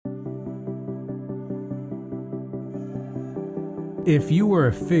If you were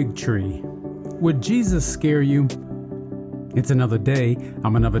a fig tree, would Jesus scare you? It's another day.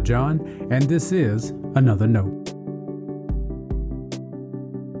 I'm Another John, and this is Another Note.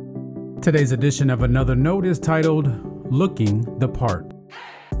 Today's edition of Another Note is titled, Looking the Part.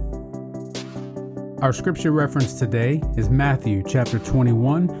 Our scripture reference today is Matthew chapter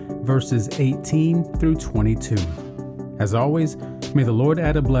 21, verses 18 through 22. As always, may the Lord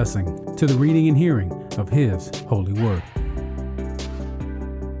add a blessing to the reading and hearing of His holy word.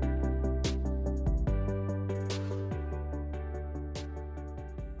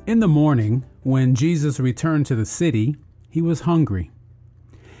 In the morning, when Jesus returned to the city, he was hungry.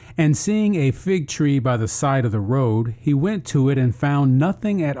 And seeing a fig tree by the side of the road, he went to it and found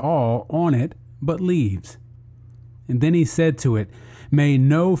nothing at all on it but leaves. And then he said to it, "May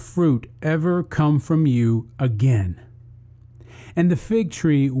no fruit ever come from you again." And the fig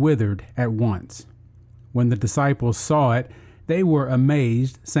tree withered at once. When the disciples saw it, they were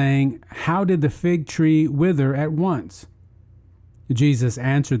amazed, saying, "How did the fig tree wither at once?" Jesus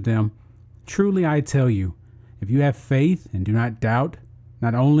answered them, "Truly I tell you, if you have faith and do not doubt,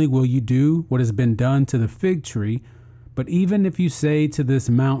 not only will you do what has been done to the fig tree, but even if you say to this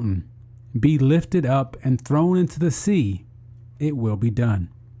mountain, 'Be lifted up and thrown into the sea,' it will be done.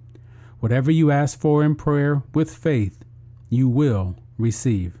 Whatever you ask for in prayer with faith, you will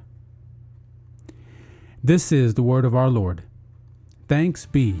receive." This is the word of our Lord. Thanks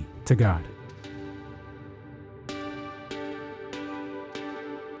be to God.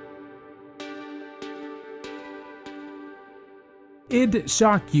 It'd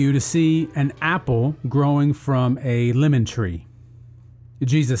shock you to see an apple growing from a lemon tree.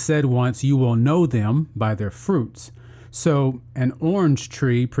 Jesus said once, "You will know them by their fruits." So an orange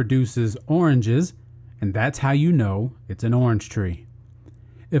tree produces oranges, and that's how you know it's an orange tree.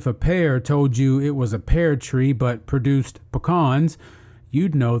 If a pear told you it was a pear tree but produced pecans,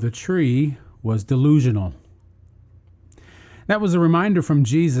 you'd know the tree was delusional. That was a reminder from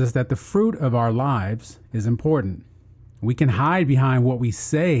Jesus that the fruit of our lives is important. We can hide behind what we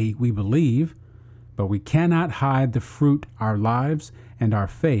say we believe, but we cannot hide the fruit our lives and our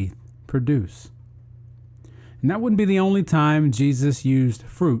faith produce. And that wouldn't be the only time Jesus used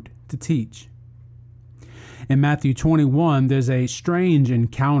fruit to teach. In Matthew 21, there's a strange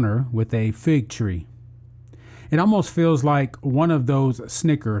encounter with a fig tree. It almost feels like one of those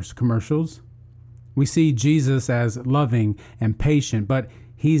Snickers commercials. We see Jesus as loving and patient, but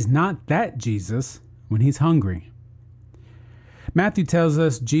he's not that Jesus when he's hungry. Matthew tells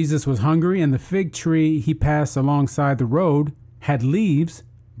us Jesus was hungry, and the fig tree he passed alongside the road had leaves,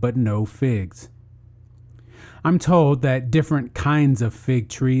 but no figs. I'm told that different kinds of fig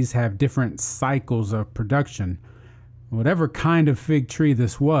trees have different cycles of production. Whatever kind of fig tree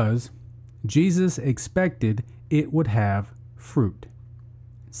this was, Jesus expected it would have fruit.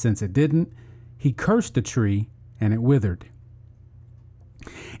 Since it didn't, he cursed the tree and it withered.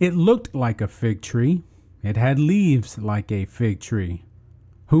 It looked like a fig tree. It had leaves like a fig tree.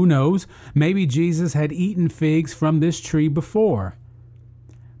 Who knows? Maybe Jesus had eaten figs from this tree before.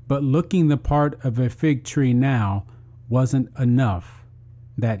 But looking the part of a fig tree now wasn't enough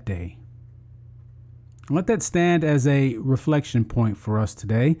that day. Let that stand as a reflection point for us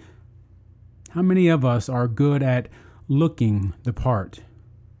today. How many of us are good at looking the part?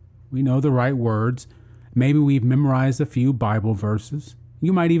 We know the right words. Maybe we've memorized a few Bible verses.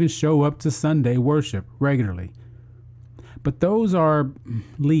 You might even show up to Sunday worship regularly. But those are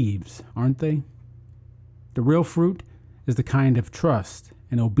leaves, aren't they? The real fruit is the kind of trust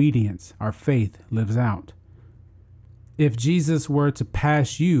and obedience our faith lives out. If Jesus were to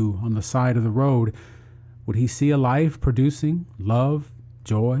pass you on the side of the road, would he see a life producing love,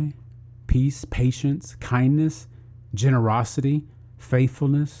 joy, peace, patience, kindness, generosity,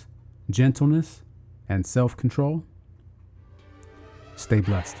 faithfulness, gentleness, and self-control? Stay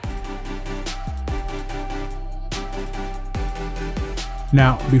blessed.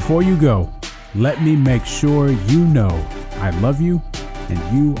 Now, before you go, let me make sure you know I love you and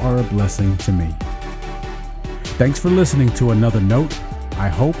you are a blessing to me. Thanks for listening to Another Note. I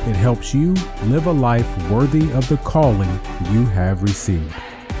hope it helps you live a life worthy of the calling you have received.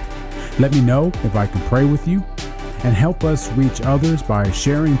 Let me know if I can pray with you and help us reach others by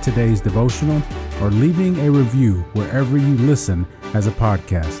sharing today's devotional or leaving a review wherever you listen as a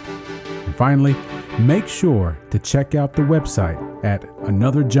podcast. And finally, make sure to check out the website at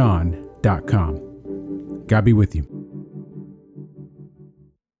anotherjohn.com. God be with you.